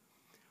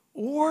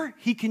 Or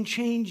he can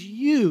change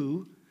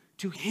you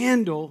to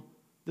handle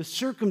the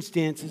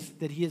circumstances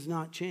that he has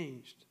not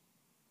changed.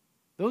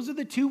 Those are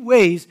the two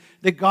ways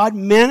that God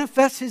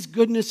manifests his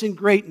goodness and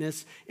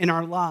greatness in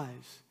our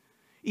lives.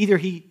 Either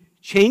he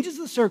changes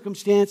the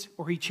circumstance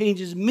or he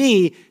changes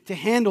me to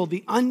handle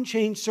the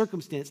unchanged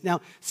circumstance. Now,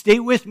 stay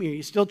with me. Are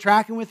you still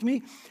tracking with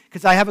me?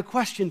 Because I have a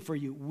question for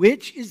you.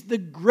 Which is the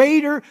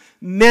greater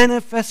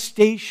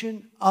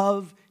manifestation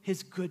of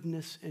his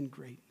goodness and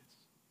greatness?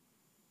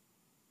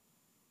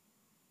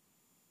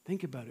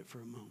 Think about it for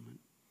a moment.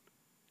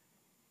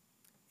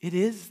 It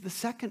is the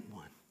second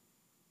one.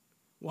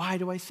 Why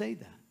do I say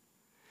that?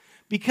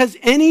 Because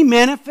any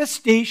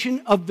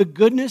manifestation of the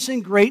goodness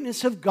and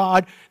greatness of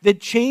God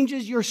that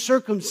changes your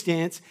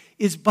circumstance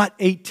is but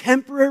a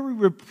temporary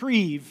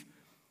reprieve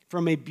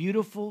from a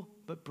beautiful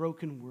but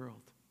broken world.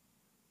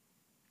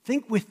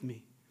 Think with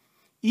me.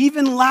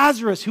 Even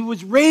Lazarus, who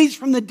was raised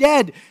from the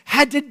dead,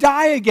 had to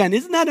die again.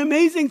 Isn't that an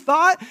amazing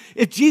thought?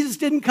 If Jesus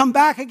didn't come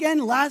back again,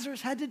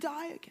 Lazarus had to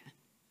die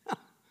again.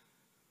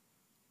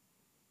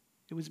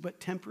 It was but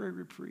temporary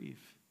reprieve.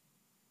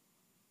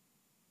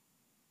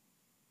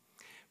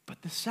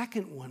 But the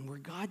second one, where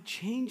God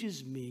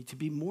changes me to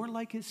be more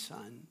like his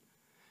son,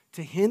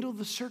 to handle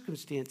the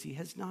circumstance he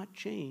has not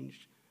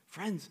changed,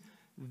 friends,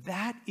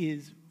 that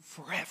is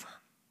forever.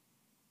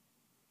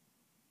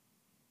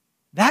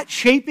 That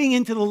shaping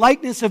into the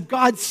likeness of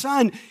God's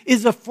Son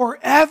is a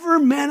forever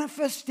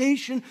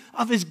manifestation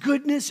of his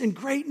goodness and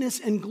greatness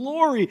and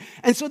glory.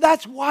 And so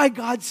that's why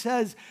God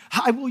says,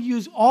 I will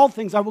use all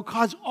things, I will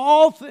cause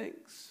all things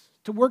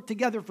to work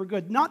together for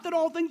good. Not that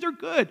all things are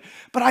good,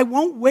 but I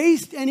won't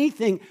waste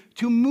anything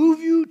to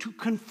move you to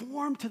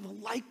conform to the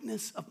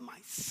likeness of my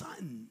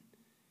Son.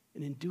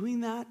 And in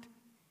doing that,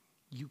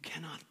 you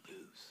cannot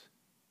lose.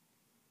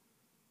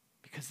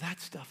 Because that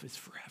stuff is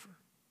forever.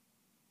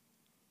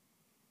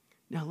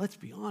 Now, let's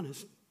be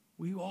honest.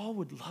 We all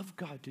would love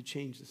God to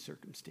change the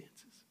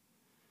circumstances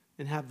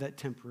and have that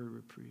temporary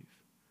reprieve.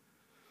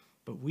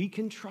 But we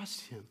can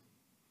trust him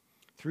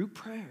through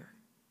prayer.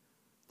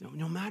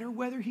 No matter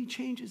whether he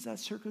changes that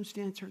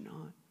circumstance or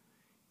not,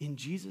 in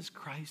Jesus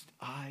Christ,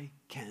 I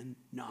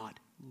cannot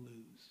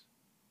lose.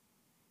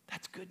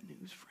 That's good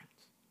news, friends.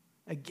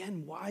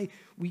 Again, why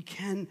we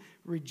can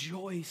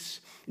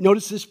rejoice.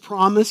 Notice this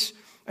promise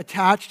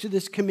attached to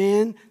this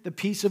command, the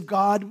peace of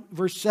God,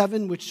 verse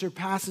 7, which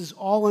surpasses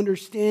all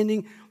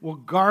understanding, will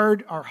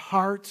guard our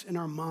hearts and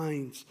our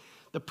minds.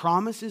 The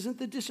promise isn't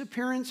the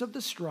disappearance of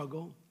the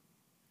struggle,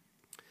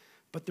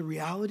 but the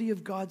reality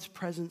of God's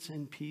presence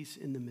and peace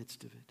in the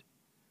midst of it.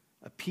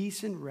 A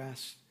peace and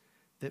rest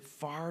that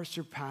far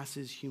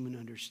surpasses human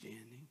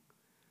understanding.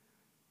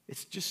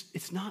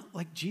 It's not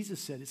like Jesus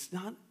said, it's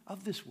not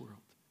of this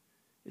world.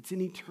 It's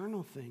an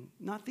eternal thing.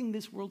 Nothing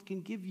this world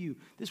can give you.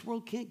 This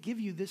world can't give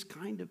you this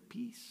kind of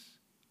peace.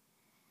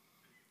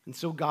 And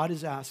so God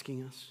is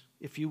asking us,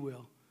 if you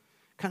will,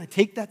 kind of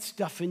take that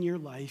stuff in your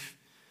life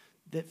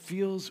that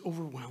feels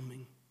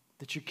overwhelming,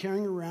 that you're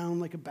carrying around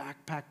like a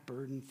backpack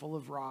burden full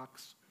of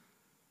rocks.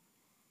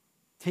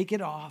 Take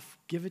it off,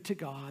 give it to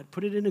God,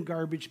 put it in a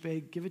garbage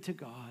bag, give it to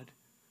God,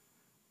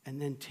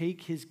 and then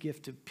take his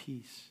gift of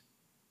peace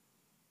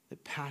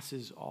that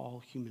passes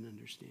all human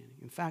understanding.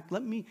 In fact,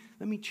 let me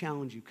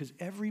challenge you, because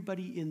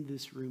everybody in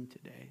this room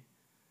today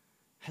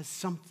has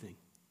something,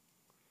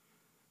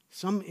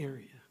 some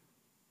area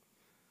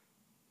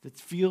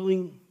that's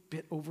feeling a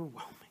bit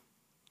overwhelming.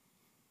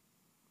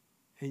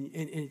 And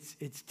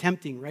it's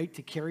tempting, right,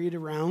 to carry it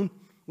around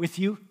with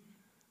you.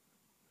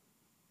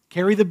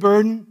 Carry the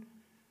burden.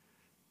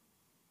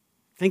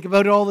 Think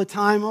about it all the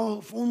time. Oh,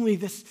 if only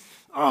this,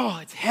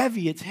 it's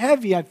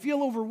heavy, I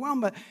feel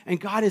overwhelmed. And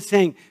God is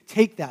saying,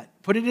 take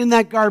that, put it in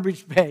that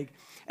garbage bag,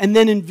 and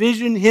then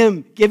envision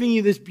him giving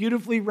you this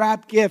beautifully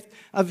wrapped gift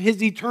of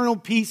his eternal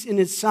peace in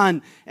his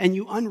Son. And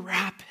you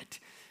unwrap it,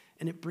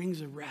 and it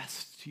brings a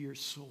rest to your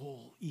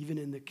soul, even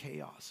in the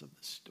chaos of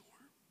the storm.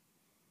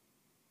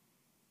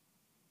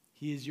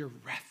 He is your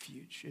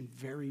refuge and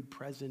very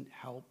present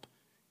help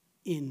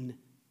in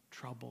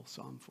trouble,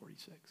 Psalm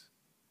 46.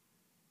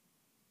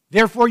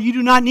 Therefore, you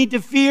do not need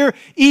to fear,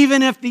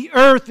 even if the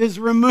earth is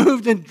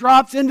removed and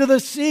drops into the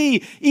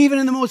sea. Even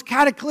in the most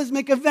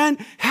cataclysmic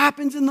event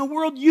happens in the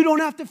world, you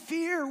don't have to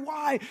fear.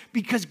 Why?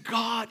 Because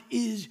God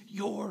is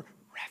your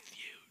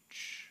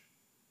refuge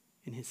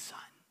in his Son.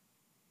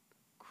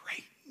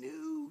 Great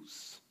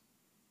news.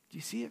 Do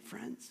you see it,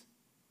 friends?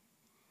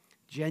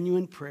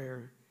 Genuine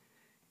prayer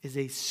is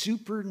a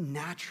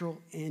supernatural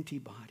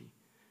antibody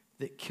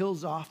that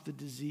kills off the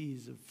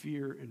disease of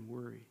fear and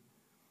worry.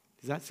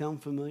 Does that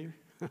sound familiar?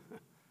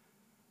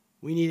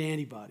 We need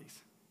antibodies,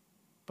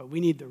 but we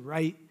need the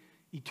right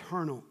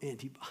eternal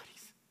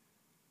antibodies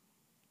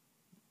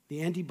the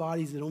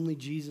antibodies that only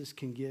Jesus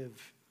can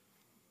give.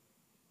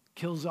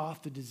 Kills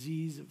off the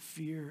disease of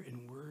fear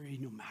and worry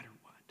no matter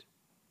what.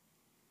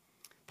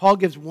 Paul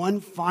gives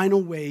one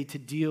final way to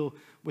deal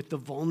with the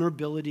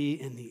vulnerability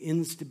and the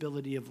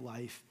instability of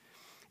life.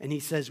 And he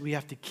says we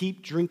have to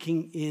keep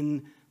drinking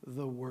in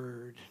the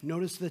Word.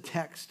 Notice the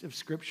text of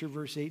Scripture,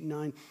 verse 8 and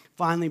 9.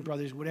 Finally,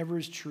 brothers, whatever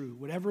is true,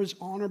 whatever is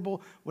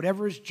honorable,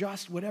 whatever is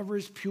just, whatever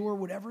is pure,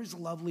 whatever is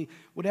lovely,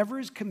 whatever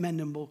is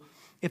commendable,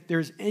 if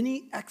there's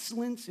any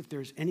excellence, if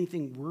there's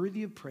anything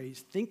worthy of praise,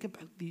 think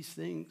about these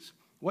things.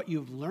 What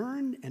you've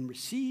learned and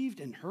received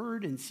and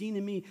heard and seen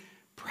in me,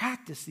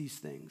 practice these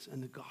things,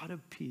 and the God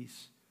of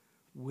peace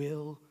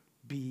will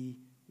be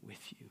with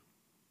you.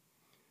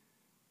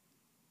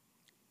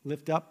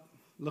 Lift up,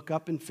 look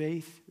up in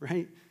faith,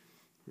 right?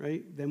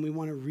 Then we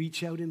want to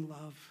reach out in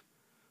love.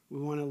 We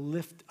want to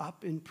lift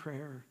up in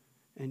prayer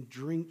and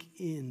drink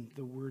in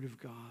the Word of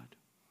God.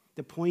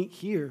 The point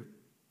here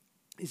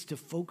is to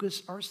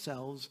focus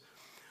ourselves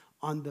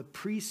on the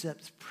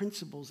precepts,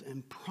 principles,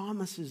 and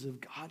promises of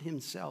God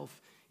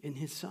Himself in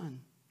His Son.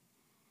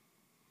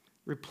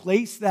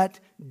 Replace that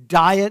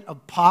diet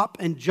of pop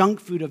and junk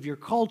food of your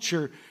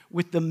culture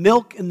with the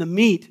milk and the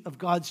meat of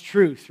God's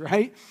truth,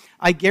 right?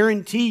 I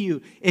guarantee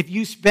you, if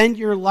you spend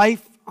your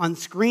life on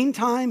screen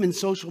time and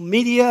social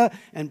media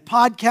and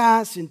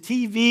podcasts and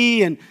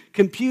TV and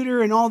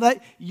computer and all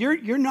that,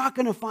 you're not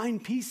going to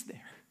find peace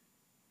there.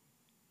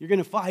 You're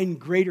going to find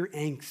greater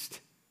angst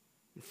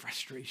and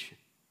frustration.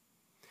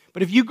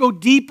 But if you go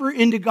deeper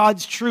into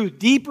God's truth,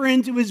 deeper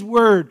into His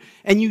Word,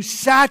 and you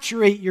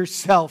saturate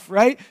yourself,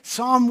 right?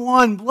 Psalm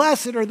 1,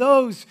 blessed are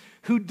those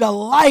who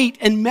delight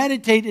and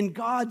meditate in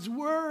God's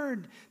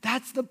Word.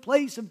 That's the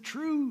place of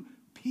true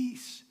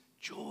peace,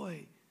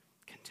 joy,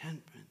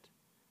 contentment.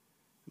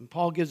 And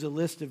Paul gives a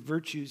list of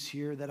virtues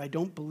here that I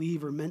don't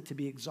believe are meant to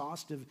be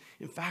exhaustive.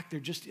 In fact, they're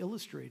just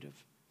illustrative.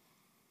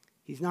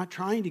 He's not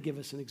trying to give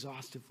us an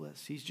exhaustive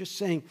list. He's just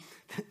saying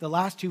the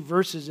last two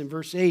verses in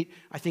verse 8,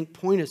 I think,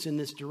 point us in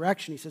this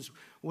direction. He says,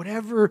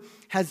 whatever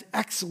has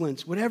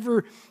excellence,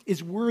 whatever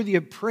is worthy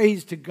of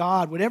praise to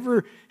God,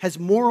 whatever has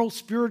moral,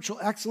 spiritual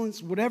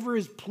excellence, whatever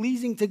is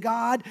pleasing to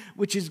God,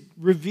 which is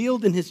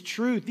revealed in His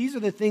truth, these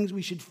are the things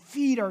we should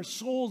feed our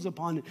souls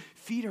upon,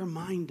 feed our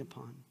mind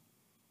upon.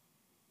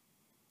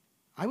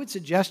 I would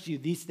suggest to you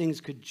these things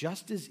could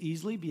just as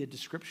easily be a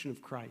description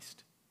of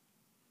Christ.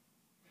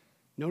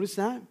 Notice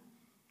that?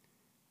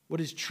 What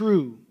is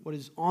true, what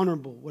is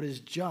honorable, what is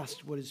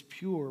just, what is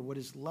pure, what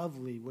is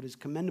lovely, what is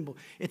commendable.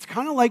 It's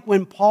kind of like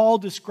when Paul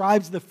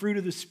describes the fruit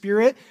of the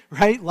Spirit,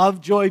 right?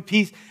 Love, joy,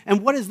 peace.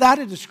 And what is that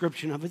a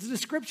description of? It's a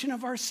description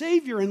of our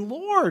Savior and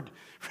Lord,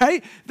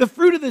 right? The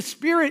fruit of the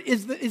Spirit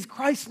is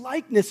Christ's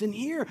likeness. And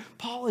here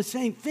Paul is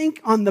saying, think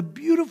on the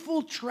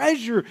beautiful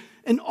treasure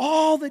and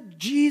all that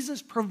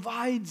Jesus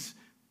provides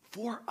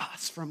for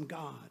us from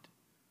God.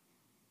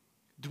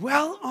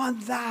 Dwell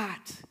on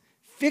that.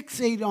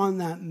 Fixate on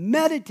that.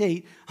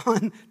 Meditate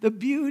on the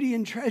beauty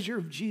and treasure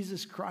of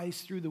Jesus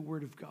Christ through the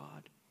Word of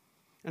God.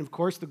 And of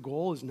course, the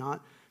goal is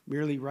not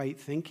merely right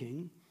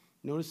thinking.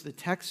 Notice the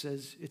text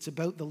says it's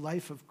about the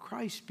life of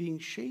Christ being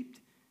shaped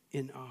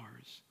in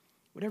ours.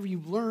 Whatever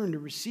you've learned or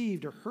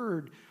received or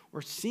heard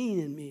or seen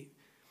in me,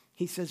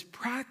 he says,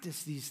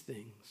 practice these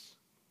things.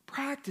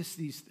 Practice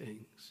these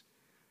things.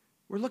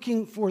 We're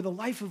looking for the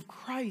life of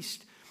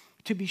Christ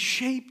to be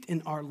shaped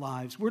in our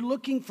lives. We're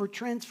looking for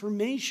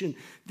transformation.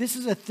 This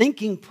is a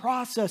thinking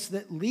process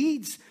that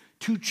leads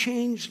to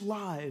changed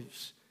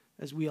lives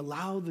as we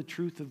allow the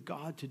truth of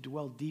God to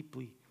dwell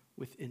deeply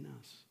within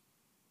us.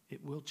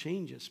 It will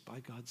change us by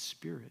God's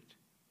Spirit.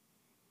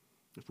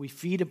 If we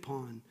feed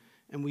upon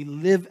and we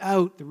live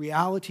out the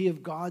reality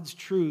of God's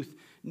truth,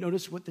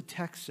 notice what the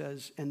text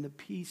says, and the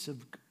peace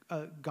of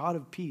God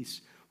of peace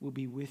will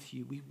be with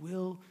you. We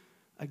will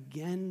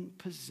again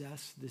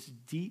possess this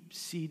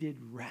deep-seated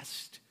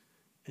rest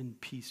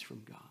and peace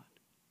from God.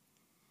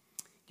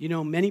 You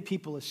know, many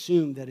people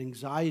assume that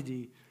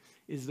anxiety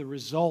is the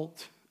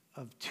result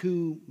of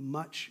too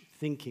much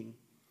thinking.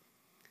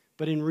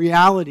 But in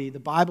reality, the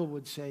Bible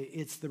would say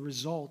it's the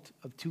result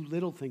of too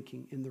little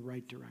thinking in the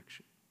right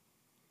direction.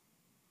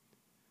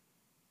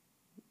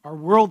 Our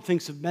world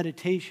thinks of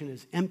meditation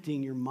as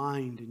emptying your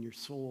mind and your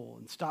soul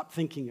and stop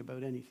thinking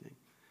about anything.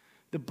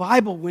 The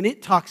Bible, when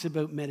it talks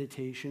about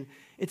meditation,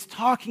 it's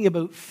talking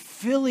about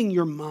filling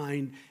your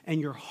mind and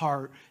your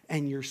heart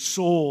and your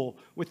soul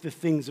with the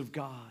things of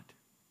God.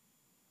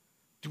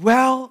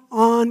 Dwell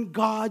on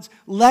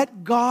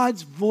let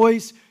God's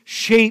voice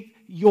shape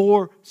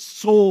your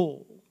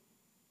soul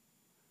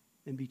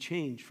and be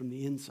changed from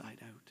the inside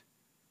out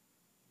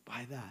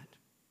by that.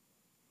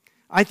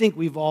 I think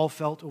we've all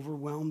felt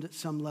overwhelmed at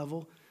some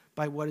level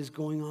by what is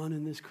going on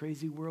in this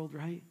crazy world,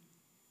 right?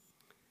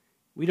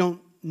 We don't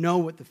know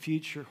what the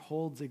future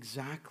holds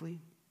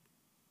exactly,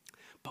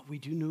 but we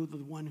do know the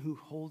one who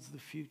holds the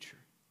future.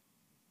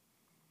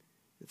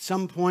 At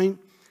some point,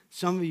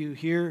 some of you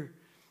here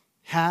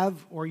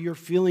have, or you're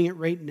feeling it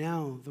right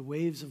now, the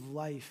waves of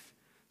life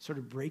sort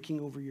of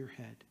breaking over your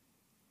head.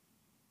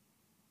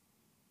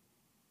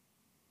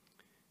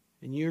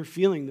 and you're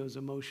feeling those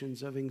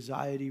emotions of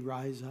anxiety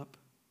rise up,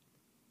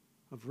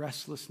 of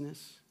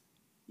restlessness,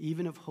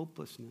 even of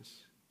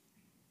hopelessness.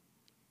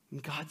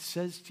 And God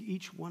says to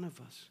each one of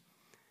us,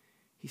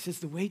 he says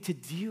the way to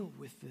deal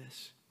with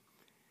this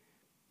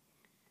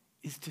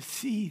is to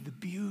see the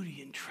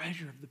beauty and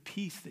treasure of the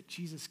peace that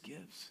Jesus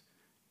gives,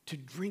 to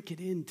drink it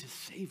in, to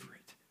savor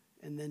it,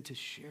 and then to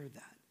share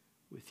that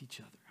with each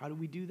other. How do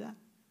we do that?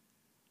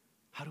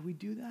 How do we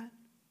do that?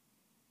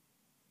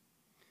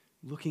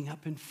 Looking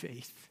up in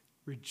faith,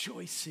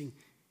 rejoicing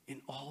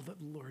in all that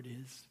the Lord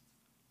is,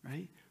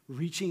 right?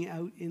 Reaching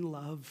out in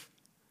love,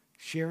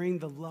 sharing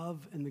the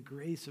love and the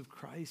grace of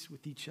Christ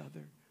with each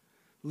other,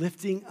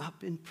 lifting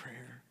up in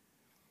prayer,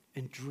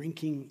 and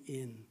drinking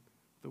in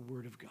the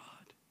Word of God.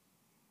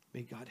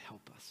 May God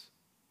help us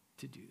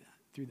to do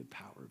that through the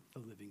power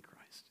of the living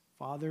Christ.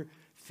 Father,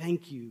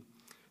 thank you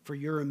for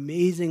your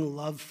amazing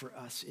love for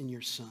us in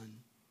your Son.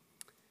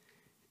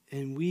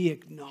 And we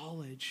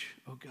acknowledge,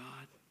 oh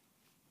God,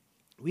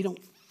 we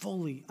don't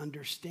fully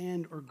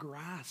understand or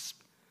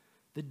grasp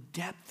the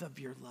depth of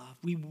your love.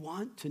 We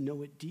want to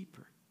know it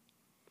deeper.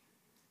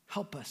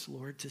 Help us,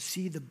 Lord, to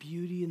see the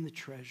beauty and the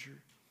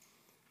treasure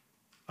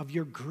of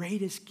your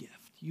greatest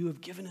gift. You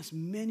have given us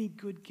many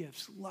good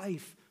gifts,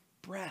 life,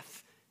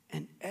 breath,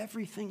 and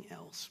everything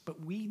else.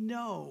 But we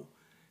know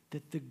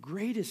that the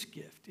greatest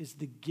gift is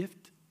the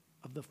gift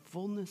of the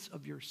fullness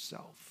of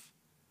yourself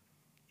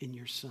in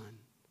your Son,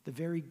 the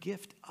very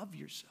gift of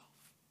yourself,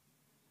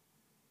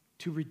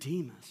 to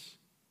redeem us,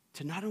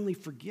 to not only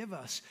forgive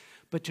us,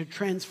 but to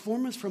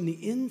transform us from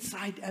the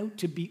inside out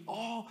to be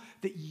all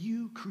that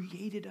you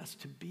created us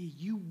to be.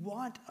 You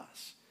want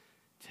us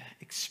to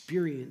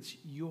experience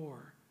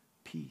your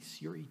peace,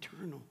 your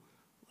eternal,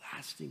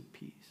 lasting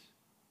peace.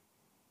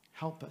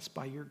 Help us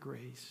by your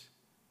grace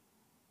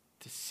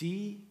to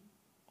see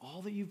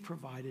all that you've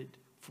provided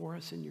for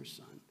us in your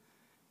Son,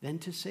 then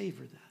to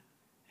savor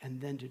that, and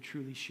then to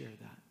truly share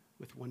that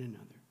with one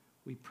another.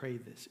 We pray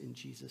this in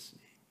Jesus'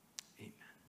 name.